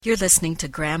You're listening to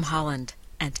Graham Holland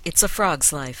and It's a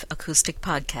Frog's Life acoustic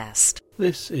podcast.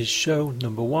 This is show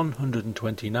number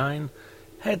 129,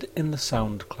 Head in the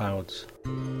SoundClouds.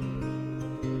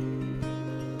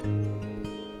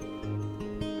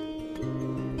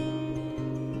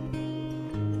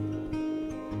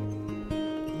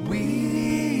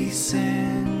 We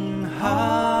sing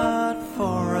hard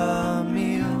for our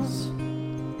meals.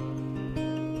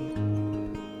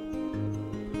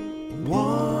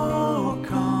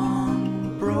 Walk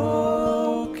on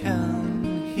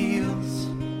broken heels.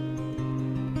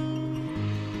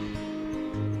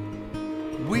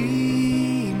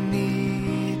 We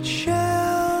need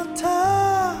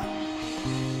shelter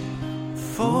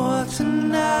for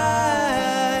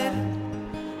tonight.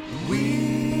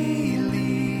 We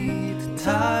lead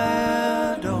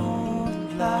tired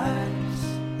old lives.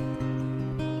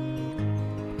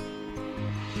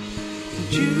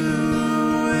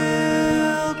 You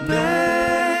will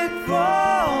beg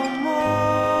for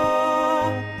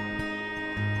more,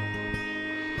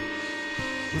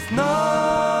 with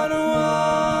not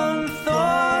one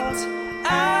thought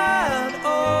at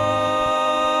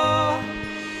all.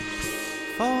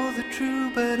 For the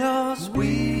troubadours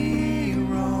we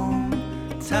roam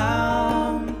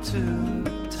town to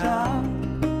town,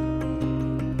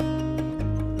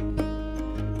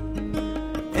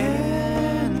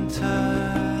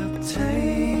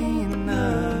 entertain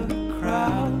the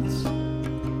crowds.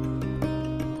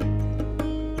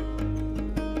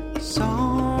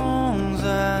 Songs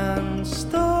and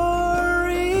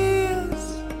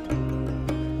stories,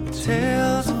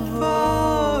 tales of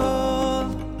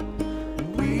old.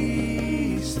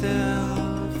 We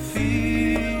still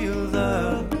feel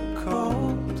the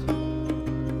cold,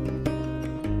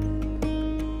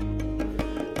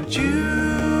 but you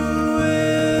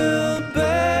will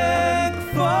beg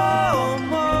for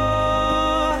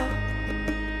more,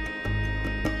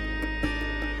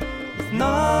 with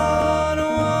not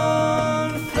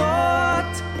one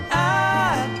thought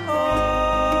at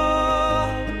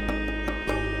all.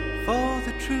 For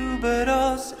the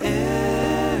troubadours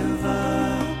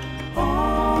ever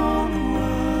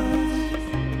onwards,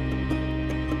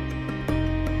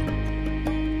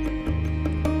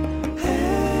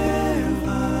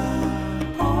 ever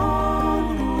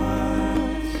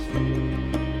onwards,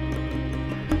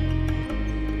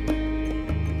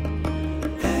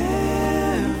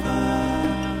 ever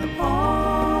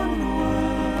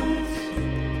onwards,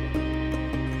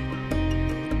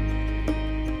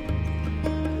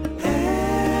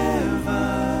 ever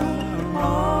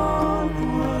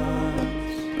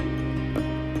onwards.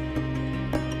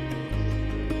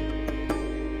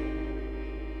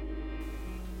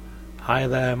 Hi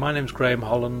there, my name's Graham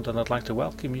Holland and I'd like to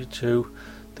welcome you to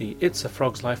the It's a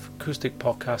Frog's Life acoustic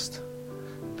podcast,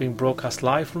 being broadcast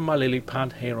live from my lily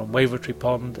pad here on Wavertree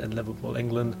Pond in Liverpool,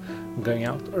 England, and going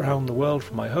out around the world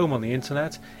from my home on the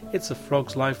internet,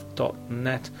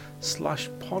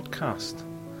 itsafrogslife.net/podcast.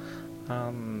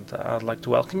 And I'd like to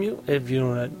welcome you. If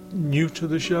you're new to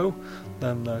the show,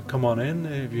 then come on in.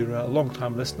 If you're a long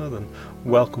time listener, then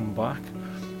welcome back.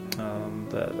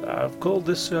 And I've called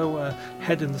this show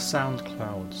Head in the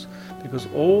SoundClouds because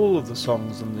all of the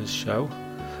songs in this show,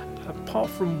 apart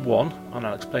from one, and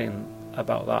I'll explain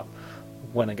about that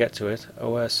when I get to it,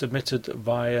 were submitted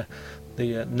via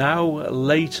the now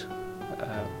late,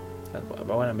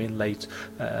 when I mean late,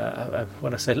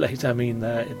 when I say late I mean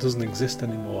it doesn't exist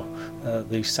anymore,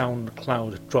 the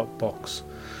SoundCloud Dropbox,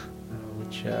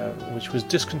 which was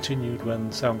discontinued when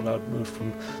SoundCloud moved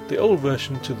from the old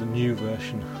version to the new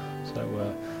version. So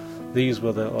these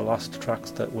were the last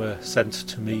tracks that were sent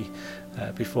to me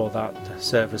before that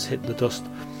service hit the dust.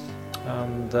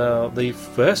 And the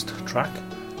first track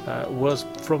was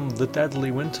from The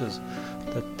Deadly Winters.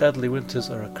 The Deadly Winters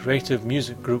are a creative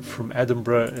music group from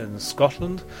Edinburgh in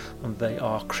Scotland, and they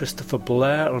are Christopher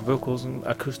Blair on vocals and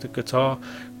acoustic guitar,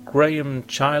 Graham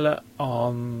Chyler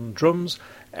on drums,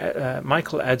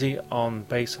 Michael Eddy on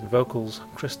bass and vocals,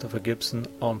 Christopher Gibson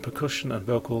on percussion and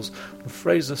vocals, and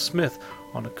Fraser Smith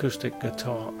on acoustic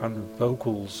guitar and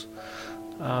vocals.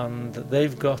 And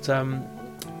they've got a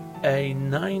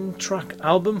 9-track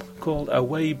album called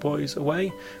Away Boys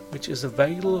Away, which is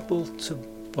available to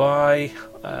buy.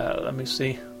 Let me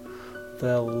see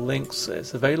the links.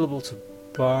 It's available to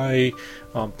buy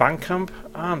on Bandcamp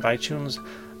and iTunes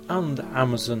and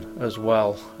Amazon as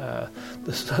well.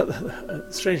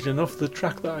 Strangely enough, the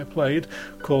track that I played,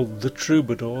 called The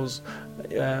Troubadours,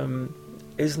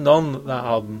 isn't on that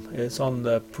album. It's on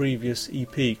the previous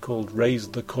EP called Raise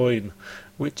the Coin,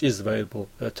 which is available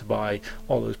to buy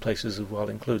all those places as well,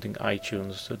 including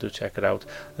iTunes, so do check it out.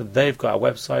 They've got a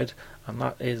website, and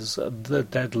that is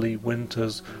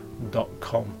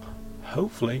thedeadlywinters.com.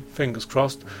 Hopefully, fingers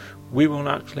crossed, we won't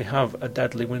actually have a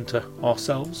deadly winter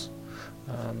ourselves,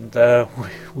 and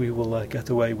we will get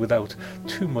away without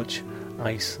too much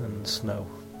ice and snow.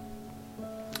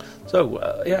 So,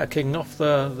 kicking off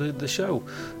the show,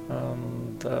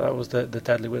 that was the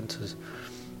Deadly Winters.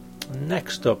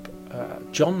 Next up,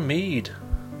 John Mead.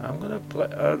 I'm going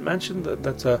to mention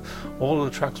that all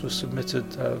of the tracks were submitted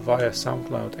via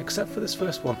SoundCloud, except for this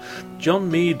first one. John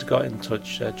Mead got in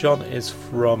touch. John is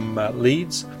from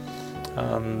Leeds,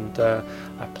 and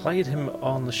I played him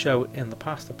on the show in the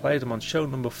past. I played him on show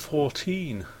number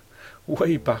 14,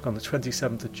 way back on the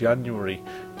 27th of January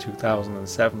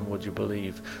 2007, would you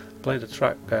believe. I played a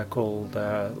track called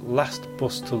Last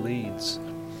Bus to Leeds,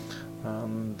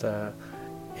 and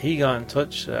he got in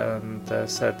touch and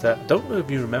said, I don't know if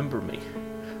you remember me,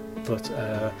 but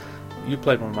you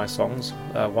played one of my songs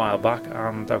a while back,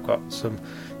 and I've got some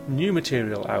new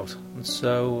material out. And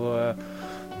so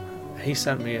he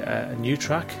sent me a new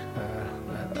track,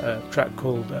 a track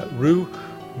called Rue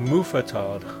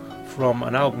Mouffetard, from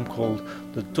an album called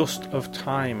The Dust of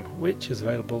Time, which is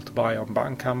available to buy on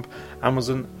Bandcamp,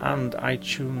 Amazon and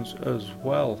iTunes as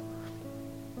well.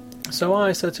 So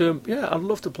I said to him, yeah, I'd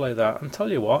love to play that, and tell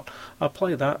you what, I'll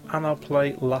play that, and I'll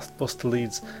play Last Bus to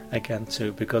Leeds again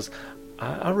too, because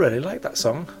I really like that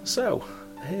song. So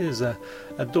here's a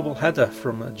double header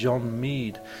from John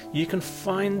Mead. You can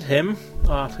find him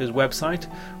at his website,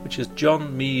 which is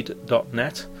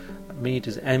johnmead.net. Mead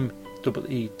is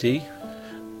M-E-E-D.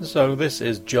 So this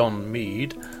is John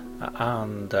Mead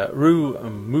and Rue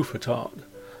Mouffetard.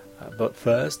 But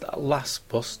first, Last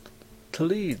Bus to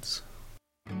Leeds.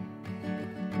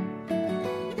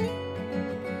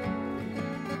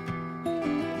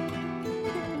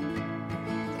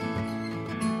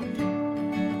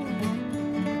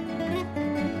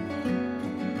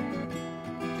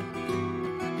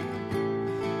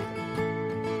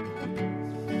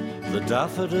 The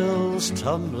daffodils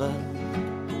tumbling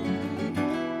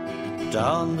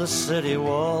down the city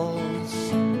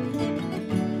walls,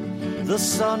 the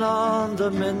sun on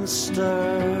the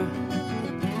minster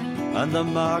and the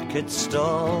market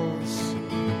stalls,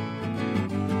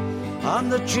 and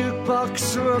the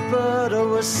jukebox Roberta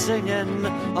was singing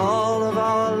all of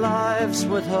our lives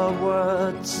with her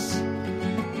words.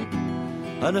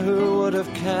 And who would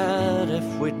have cared if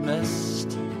we'd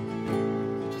missed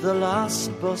the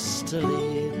last bus to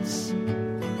Leeds?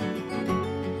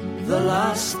 The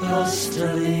last bus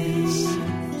to Leeds.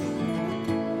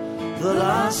 The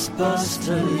last bus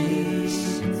to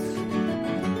Leeds.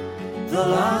 The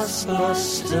last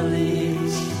bus to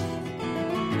Leeds.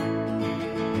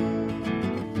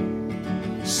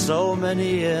 So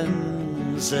many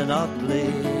inns in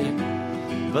Otley,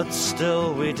 but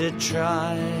still we did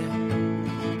try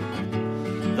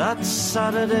that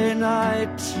Saturday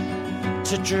night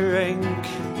to drink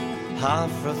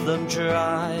half of them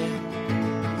dry.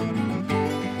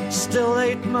 Still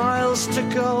 8 miles to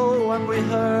go when we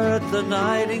heard the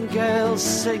nightingales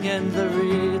singing the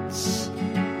reeds.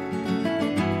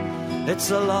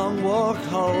 It's a long walk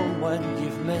home when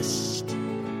you've missed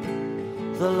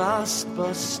the last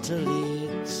bus to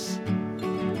Leeds.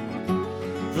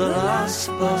 The last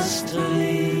bus to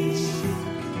Leeds.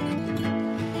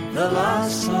 The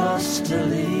last bus to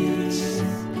Leeds.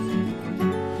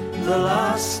 The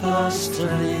last bus to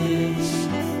Leeds.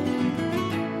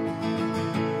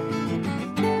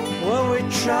 Well, we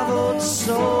travelled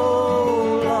so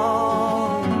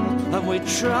long, and we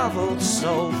travelled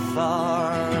so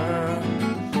far,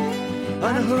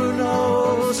 and who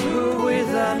knows who we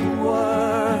then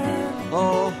were,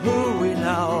 or who we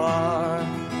now are.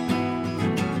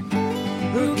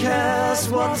 Who cares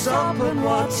what's up and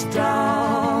what's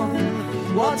down,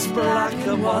 what's black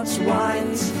and what's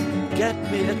white? Get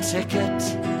me a ticket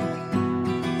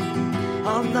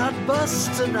on that bus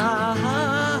tonight.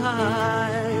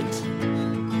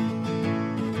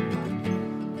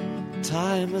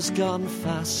 Time has gone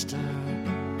faster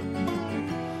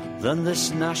than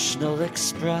this National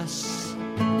Express.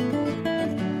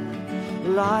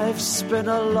 Life's been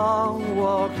a long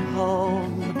walk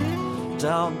home,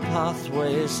 down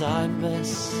pathways I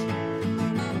miss.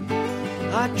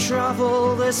 I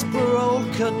travel this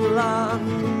broken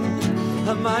land,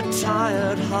 and my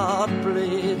tired heart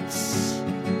bleeds.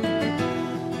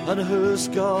 And who's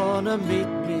gonna meet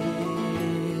me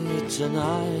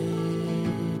tonight?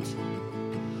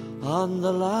 on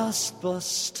the last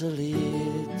bus to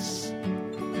Leeds.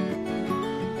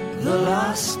 The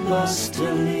last bus to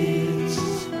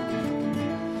Leeds.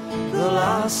 The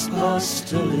last bus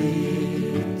to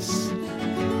Leeds.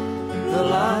 The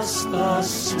last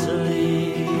bus to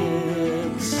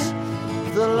Leeds.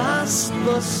 The last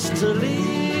bus to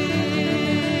Leeds.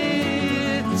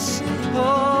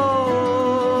 Oh,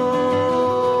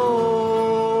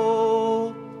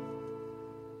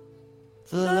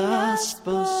 the last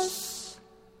bus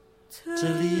to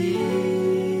Leeds.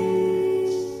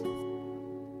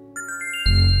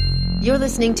 You're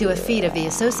listening to a feed of the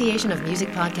Association of Music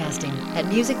Podcasting at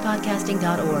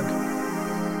musicpodcasting.org.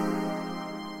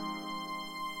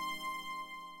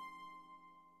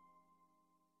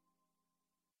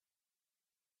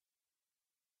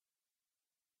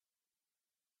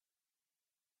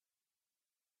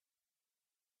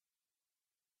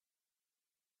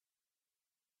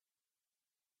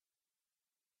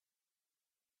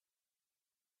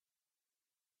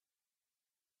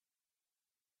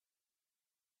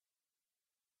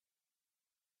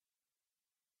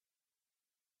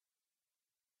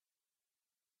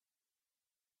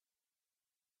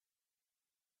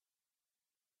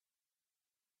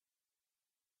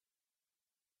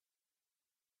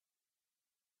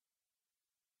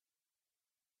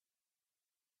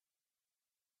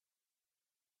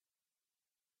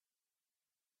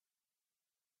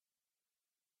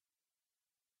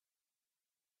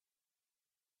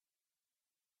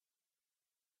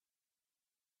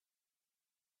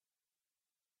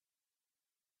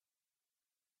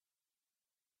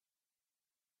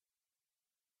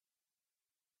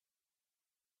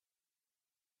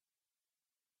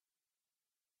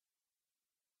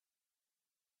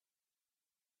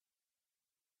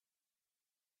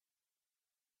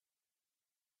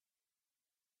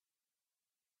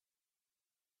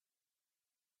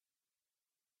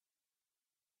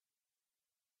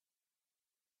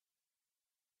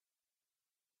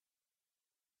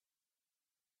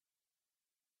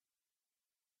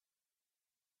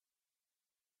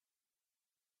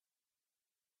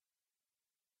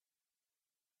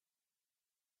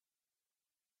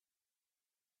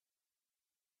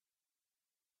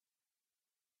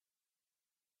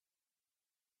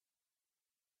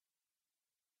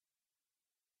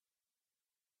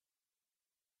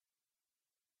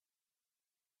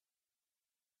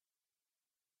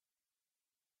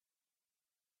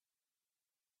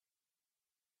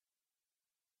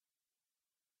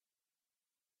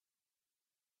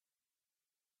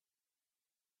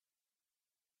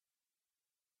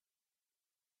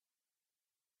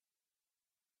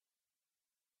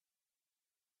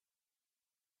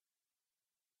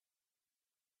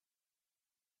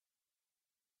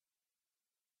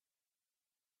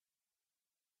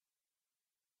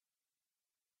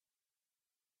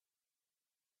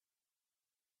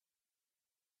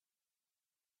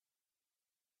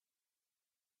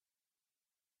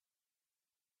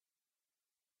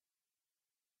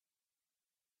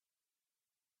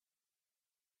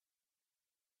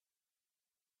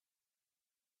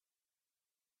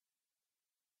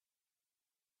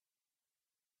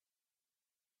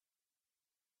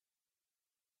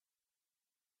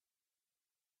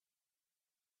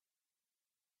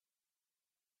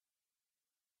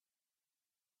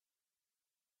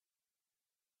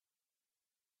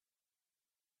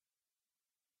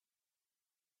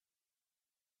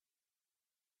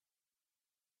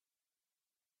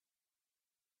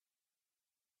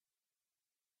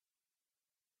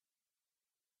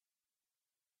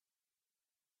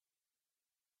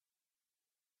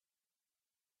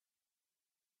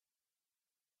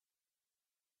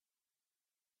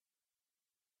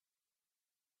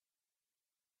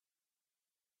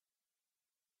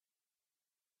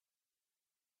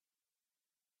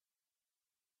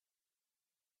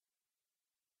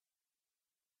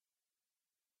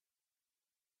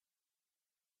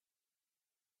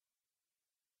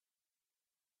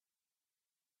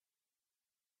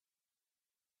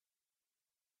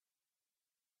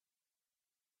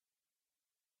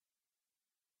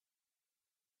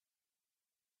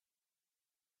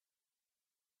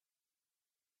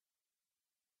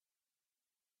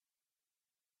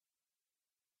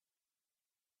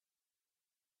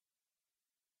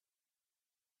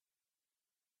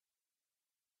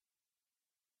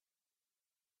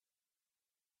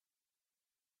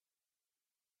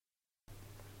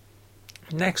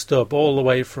 Next up, all the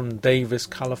way from Davis,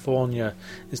 California,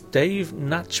 is Dave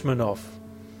Nachmanoff,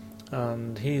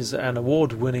 and he's an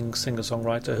award-winning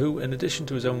singer-songwriter who, in addition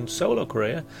to his own solo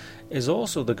career, is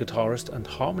also the guitarist and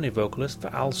harmony vocalist for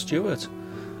Al Stewart.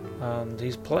 and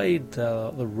he's played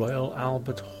the Royal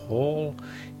Albert Hall,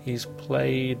 he's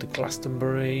played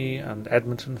Glastonbury and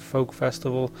Edmonton Folk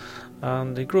Festival,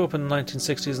 and he grew up in the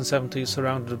 1960s and 70s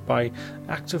surrounded by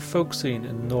active folk scene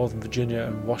in Northern Virginia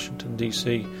and Washington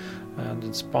DC, and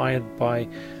inspired by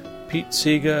Pete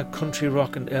Seeger, country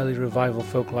rock and early revival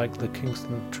folk like the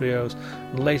Kingston Trios,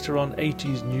 and later on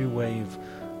 80s new wave,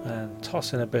 and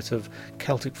toss in a bit of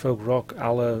Celtic folk rock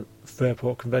a la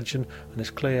Fairport Convention, and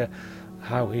it's clear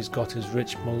how he's got his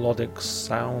rich melodic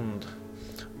sound.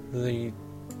 The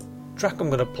track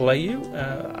I'm going to play you,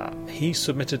 he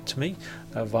submitted to me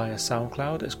via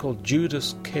SoundCloud. It's called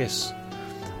Judas Kiss,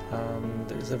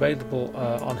 and it's available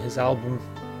on his album,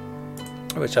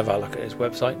 which if I look at his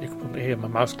website, you can probably hear my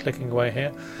mouse clicking away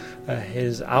here,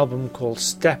 his album called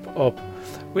Step Up,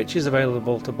 which is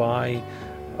available to buy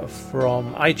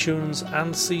from iTunes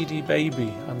and CD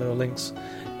Baby, and there are links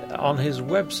on his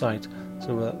website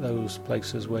to those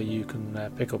places where you can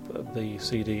pick up the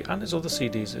CD and his other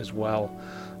CDs as well.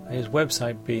 His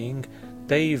website being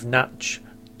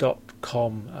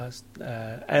davenatch.com,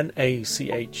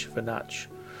 N-A-C-H for Natch,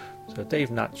 so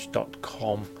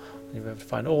davenatch.com. You'll be able to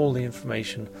find all the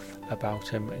information about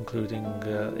him, including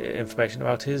information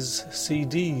about his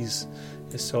CDs,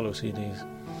 his solo CDs.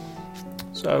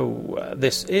 So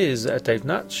this is Dave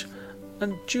Natch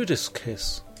and Judas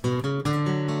Kiss.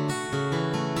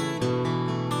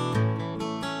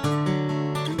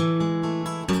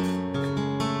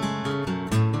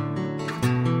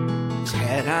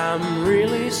 Ted, I'm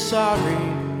really sorry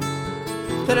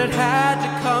that it had to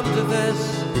come to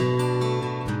this,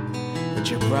 that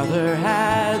your brother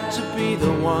had to be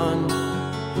the one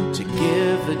to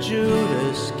give the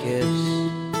Judas kiss.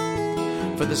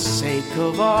 For the sake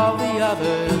of all the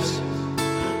others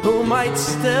who might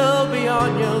still be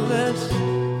on your list,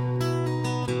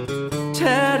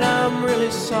 Ted, I'm really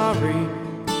sorry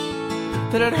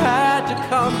that it had to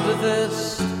come to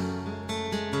this.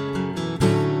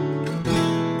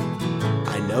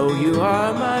 I know you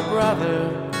are my brother,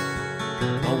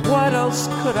 but what else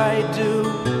could I do?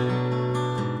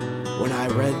 When I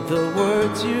read the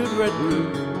words you'd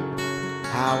written,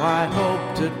 how I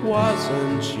hoped it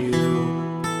wasn't you.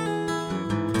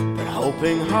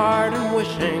 Hoping hard and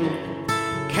wishing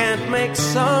can't make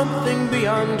something be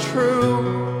untrue.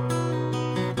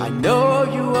 I know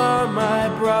you are my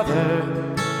brother,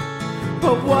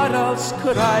 but what else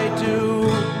could I do?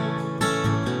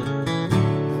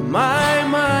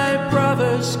 My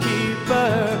brother's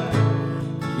keeper.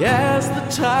 Yes, the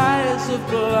ties of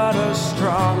blood are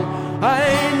strong.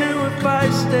 I knew if I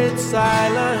stayed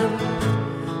silent,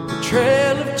 the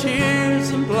trail of tears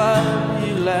and blood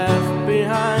he left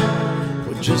behind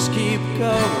would just keep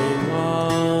going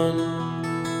on.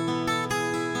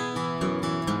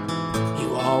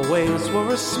 You always were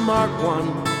a smart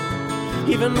one,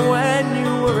 even when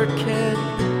you were a kid,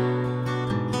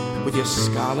 with your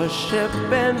scholarship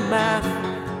in math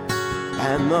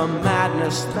and the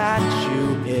madness that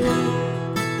you hid.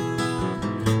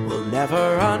 We'll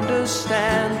never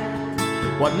understand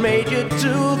what made you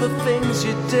do the things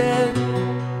you did.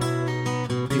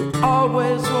 You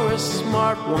always were a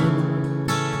smart one,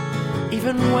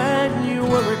 even when you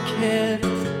were a kid.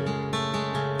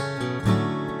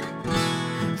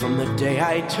 From the day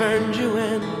I turned you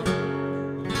in,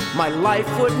 my life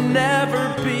would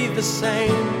never be the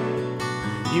same.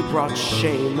 You brought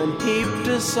shame and heaped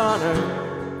dishonor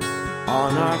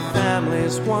on our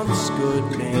family's once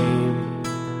good name.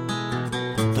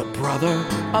 The brother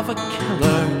of a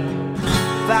killer,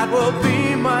 that will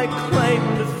be my claim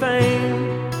to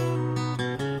fame.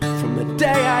 From the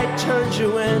day I turned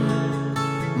you in,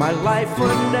 my life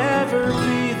would never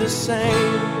be the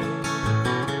same.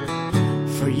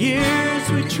 For years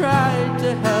we tried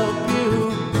to help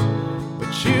you,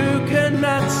 but you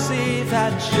cannot see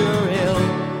that you're ill.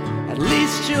 At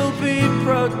least you'll be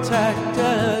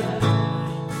protected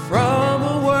from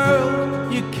a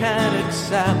world you can't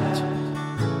accept,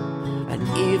 and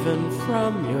even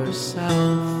from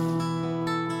yourself.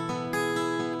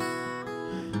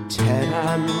 Ted,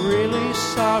 I'm really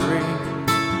sorry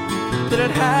that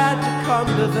it had to come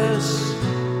to this,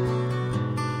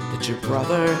 that your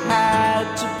brother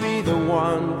had to be the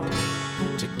one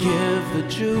to give the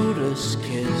Judas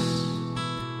kiss,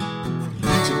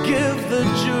 to give the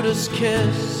Judas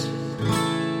kiss.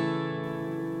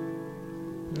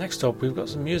 Next up, we've got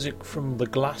some music from The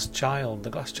Glass Child. The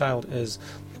Glass Child is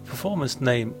the performance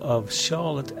name of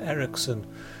Charlotte Eriksson,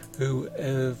 who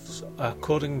is,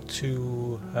 according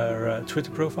to her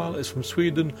Twitter profile, is from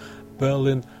Sweden,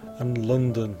 Berlin and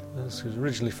London. She's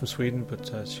originally from Sweden,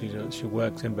 but she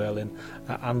worked in Berlin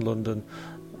and London.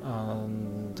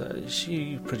 and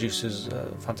she produces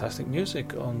fantastic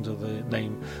music under the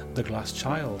name The Glass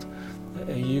Child.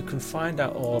 You can find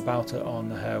out all about it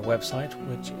on her website,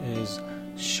 which is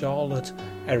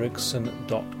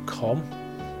charlotteerickson.com,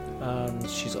 and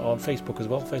she's on Facebook as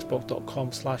well,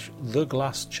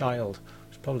 facebook.com/theglasschild.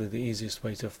 It's probably the easiest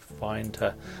way to find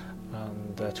her,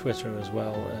 and Twitter as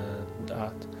well,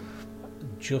 at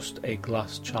just a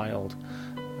glass child.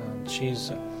 And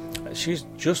she's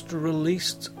just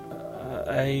released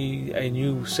a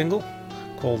new single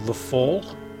called The Fall,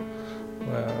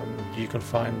 where you can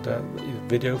find a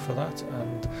video for that,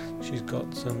 and she's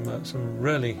got some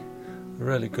really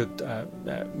good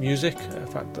music. In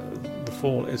fact, The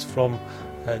Fall is from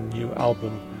her new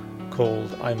album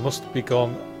called I Must Be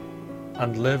Gone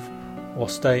and Live, or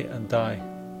Stay and Die.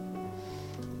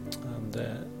 And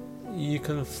you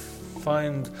can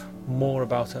find more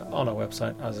about her on her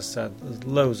website. As I said, there's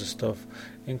loads of stuff,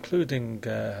 including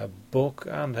her book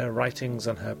and her writings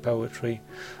and her poetry,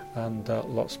 and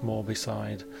lots more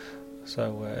beside.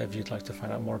 So if you'd like to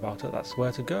find out more about it, that's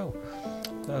where to go.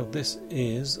 So this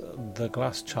is The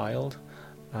Glass Child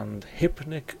and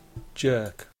Hypnic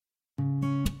Jerk.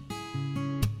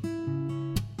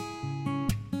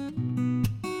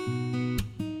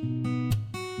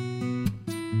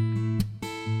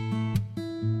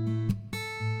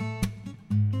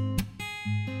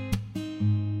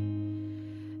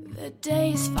 The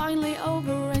day is finally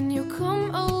over and you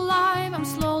come alive. I'm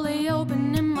slowly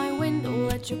opening my window,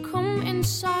 let you come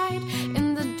inside.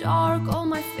 In the dark, all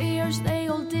my fears, they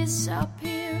all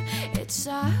disappear. It's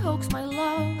a hoax, my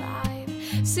love, I've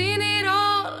seen it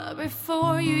all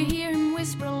before. You hear him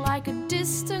whisper like a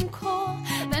distant call.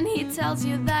 Then he tells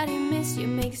you that he misses you,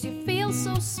 makes you feel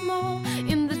so small.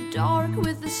 In the dark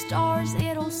with the stars,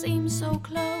 it all seems so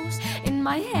close. In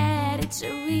my head, it's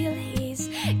surreal, he's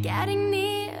getting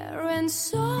near. And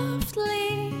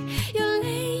softly you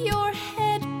lay your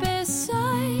head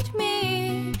beside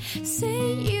me.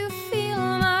 Say you feel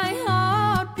my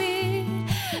heartbeat.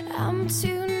 I'm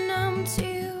too numb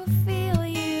to feel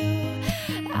you.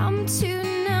 I'm too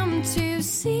numb to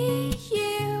see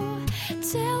you.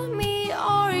 Tell me,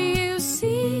 are you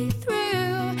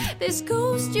see-through this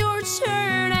ghost you're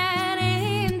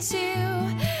turning into?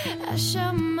 I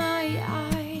shut my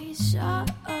eyes,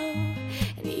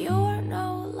 and you're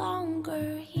no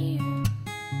longer here.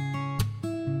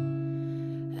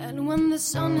 And when the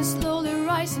sun is slowly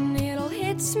rising, it all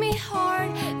hits me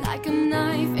hard, like a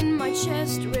knife in my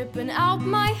chest, ripping out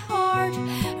my heart.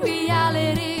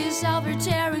 Reality is out there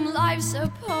tearing lives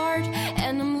apart,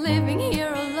 and I'm living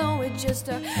here alone with just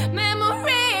a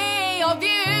memory of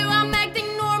you. I'm acting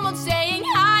normal, saying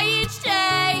hi each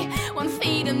day. One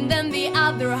feed and then the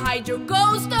other, hide your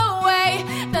ghost away.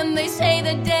 Then they say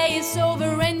the day is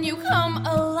over and you come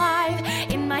alive.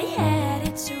 In my head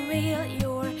it's real,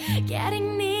 you're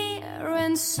getting near.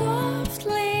 And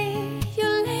softly you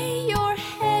lay your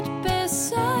head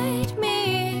beside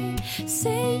me.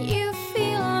 Say you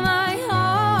feel my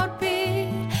heartbeat.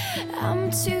 I'm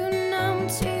too numb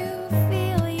to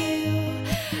feel you.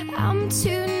 I'm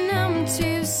too numb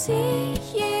to see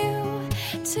you.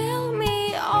 Tell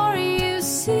me, are you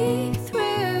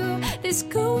see-through this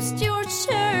ghost you're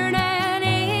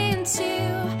turning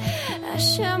into? I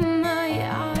shut my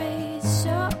eyes,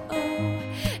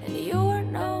 and you're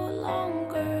no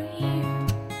longer here.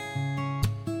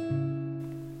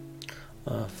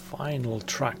 A final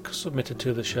track submitted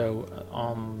to the show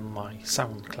on my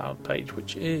SoundCloud page,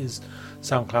 which is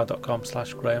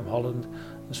soundcloud.com/Graham Holland,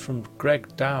 is from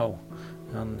Greg Dow,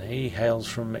 and he hails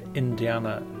from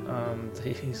Indiana. And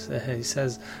he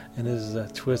says in his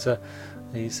Twitter,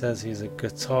 he says he's a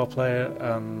guitar player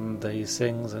and he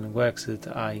sings and works at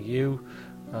IU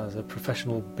as a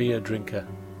professional beer drinker.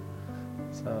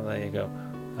 So there you go.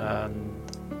 And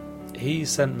he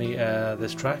sent me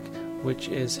this track, which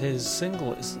is his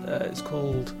single. It's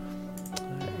called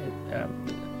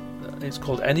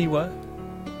Anywhere,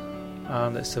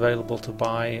 and it's available to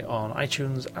buy on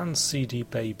iTunes and CD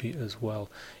Baby as well.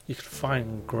 You can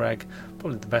find Greg,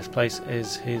 probably the best place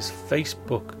is his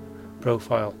Facebook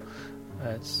profile.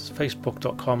 It's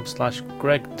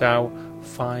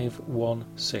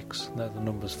facebook.com/GregDow516. They're the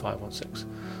numbers 516.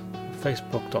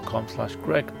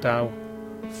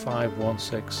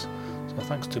 facebook.com/GregDow516. So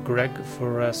thanks to Greg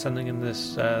for sending in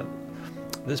this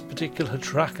particular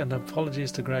track, and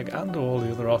apologies to Greg and all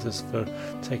the other artists for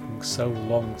taking so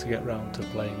long to get round to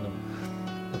playing them.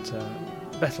 But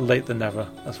better late than never,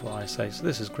 that's what I say. So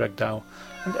this is Greg Dow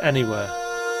and Anywhere.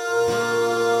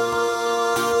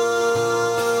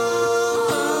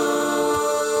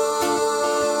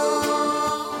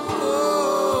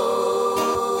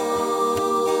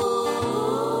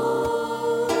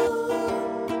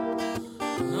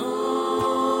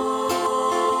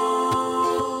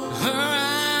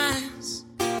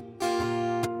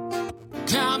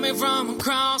 away from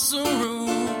across the room,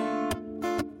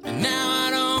 and now I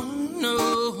don't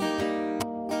know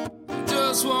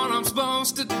just what I'm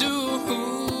supposed to do.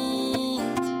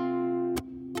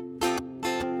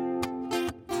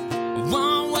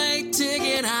 One-way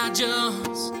ticket, I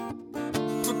just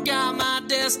forgot my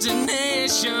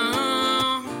destination.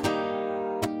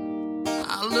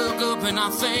 I look up and I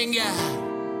thank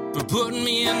God for putting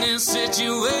me in this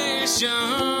situation.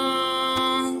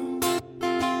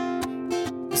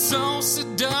 So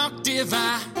seductive,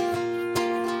 I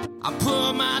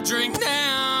put my drink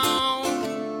down.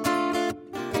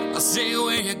 I say,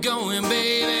 where you going,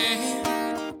 baby?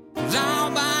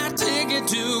 I'll buy a ticket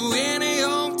to any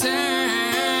old town.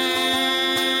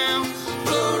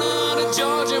 Florida to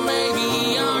Georgia,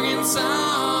 maybe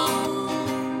Arkansas,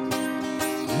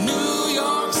 New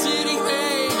York City,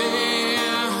 baby.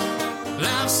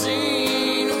 I've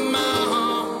seen them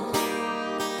all.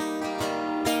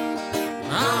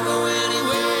 I'll go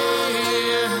anywhere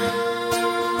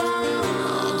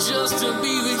just to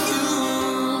be with you.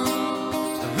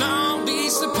 Long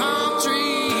Beach, the palm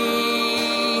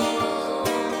tree,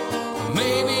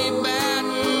 maybe Baton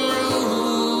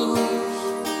Rouge.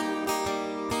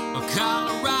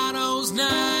 Colorado's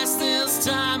nice this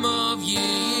time of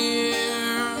year.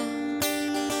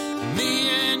 Me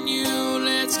and you,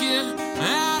 let's get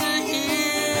out of here.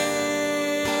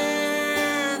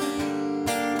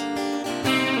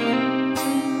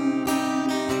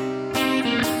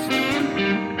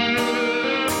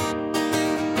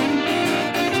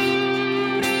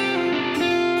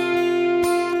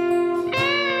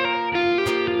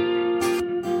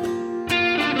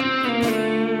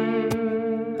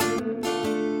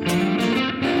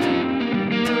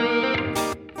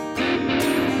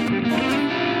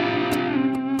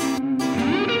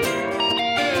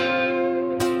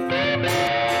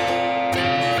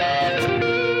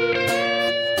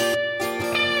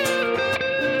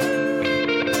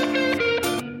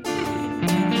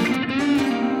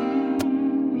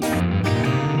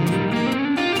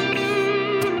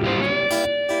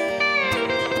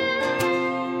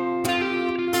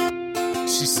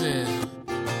 She said,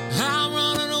 I'm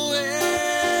running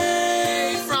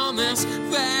away from this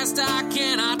past I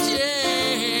cannot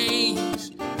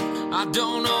change. I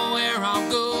don't know where I'm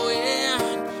going.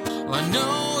 All I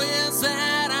know is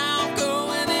that I'm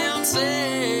going insane.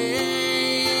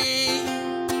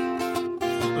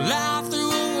 Well, I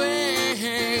threw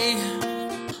away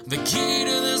the key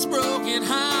to this broken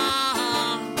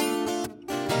heart.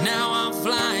 Now I'm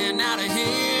flying out of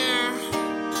here,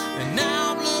 and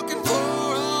now I'm looking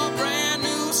for a brand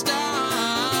new start.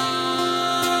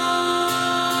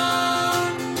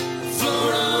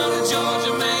 Florida to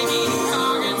Georgia, maybe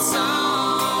Arkansas,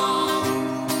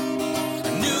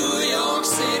 New York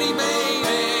City,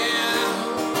 baby.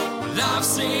 Well, I've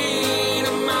seen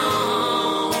them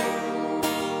all.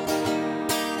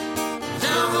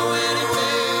 I'll go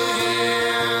anywhere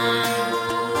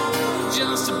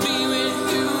just to be with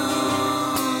you.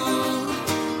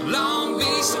 Long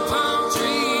Beach, the palm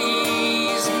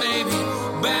trees, maybe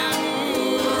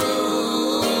Baton Rouge.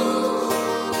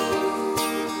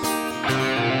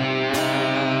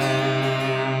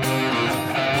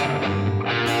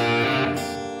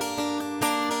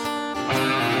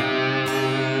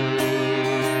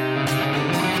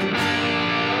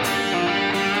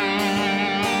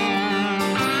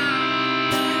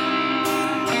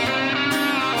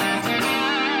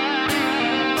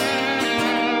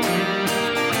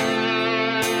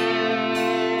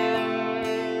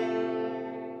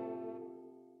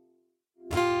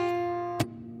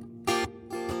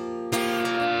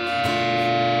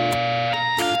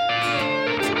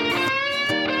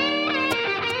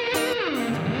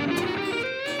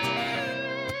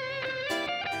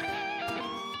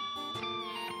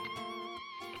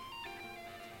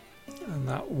 And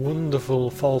that wonderful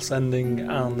false ending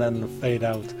and then fade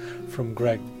out from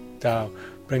Greg Dow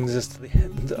brings us to the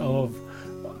end of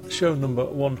show number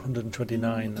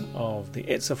 129 of the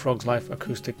It's a Frog's Life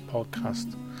acoustic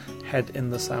podcast, Head in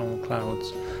the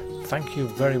SoundClouds. Thank you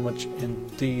very much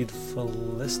indeed for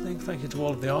listening. Thank you to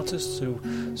all of the artists who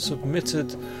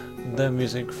submitted their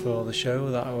music for the show.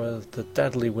 That were the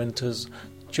Deadly Winters,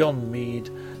 John Mead,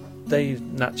 Dave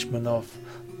Nachmanoff,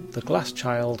 The Glass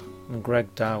Child and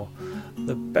Greg Dow.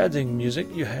 The bedding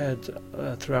music you heard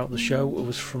throughout the show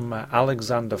was from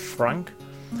Alexander Frank,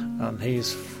 and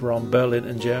he's from Berlin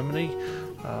in Germany.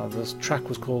 The track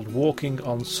was called Walking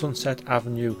on Sunset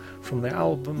Avenue from the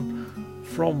album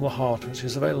From the Heart, which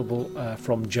is available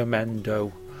from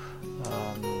Jamendo,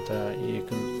 and you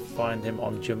can find him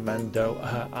on Jamendo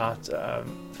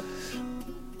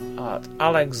at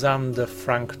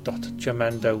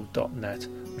alexanderfrank.jamendo.net.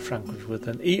 Frank with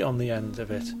an E on the end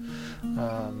of it.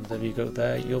 And if you go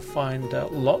there, you'll find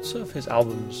lots of his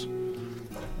albums.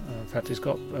 In fact, he's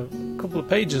got a couple of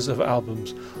pages of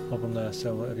albums up on there,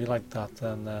 so if you like that,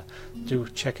 then do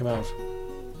check him out.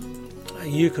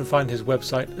 You can find his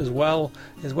website as well.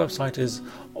 His website is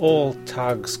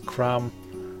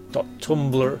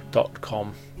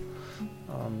alltagscram.tumblr.com,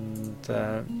 and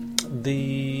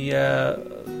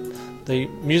the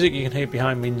music you can hear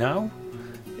behind me now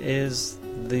is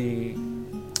the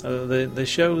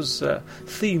show's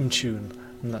theme tune,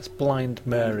 and that's Blind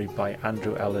Mary by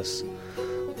Andrew Ellis.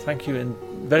 Thank you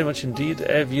very much indeed.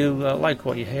 If you like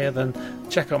what you hear, then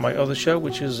check out my other show,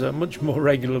 which is much more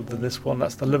regular than this one.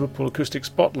 That's the Liverpool Acoustic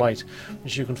Spotlight,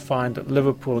 which you can find at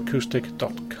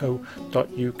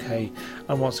liverpoolacoustic.co.uk.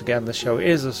 And once again, the show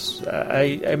is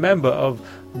a member of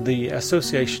the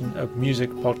Association of Music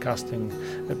Podcasting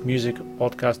at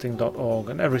musicpodcasting.org,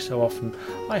 and every so often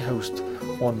I host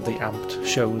one of the Amped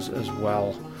shows as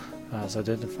well. As I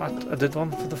did, in fact, I did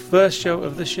one for the first show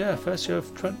of this year, first show of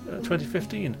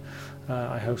 2015.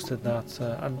 I hosted that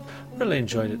and really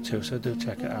enjoyed it too, so do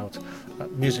check it out at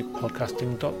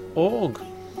musicpodcasting.org.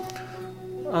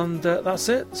 And that's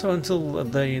it. So until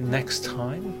the next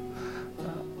time,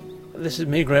 this is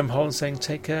me, Graham Holland, saying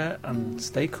take care and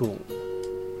stay cool.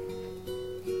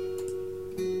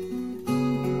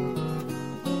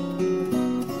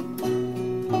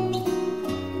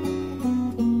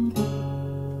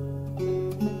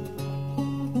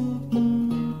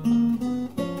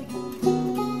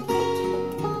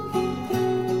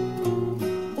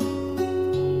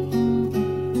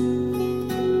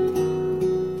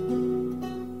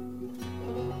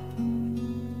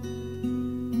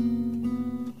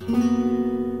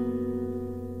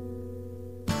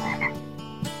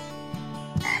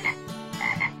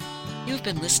 You've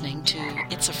been listening to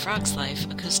It's a Frog's Life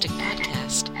acoustic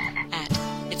podcast at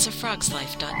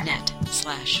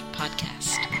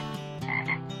itsafrogslife.net/podcast.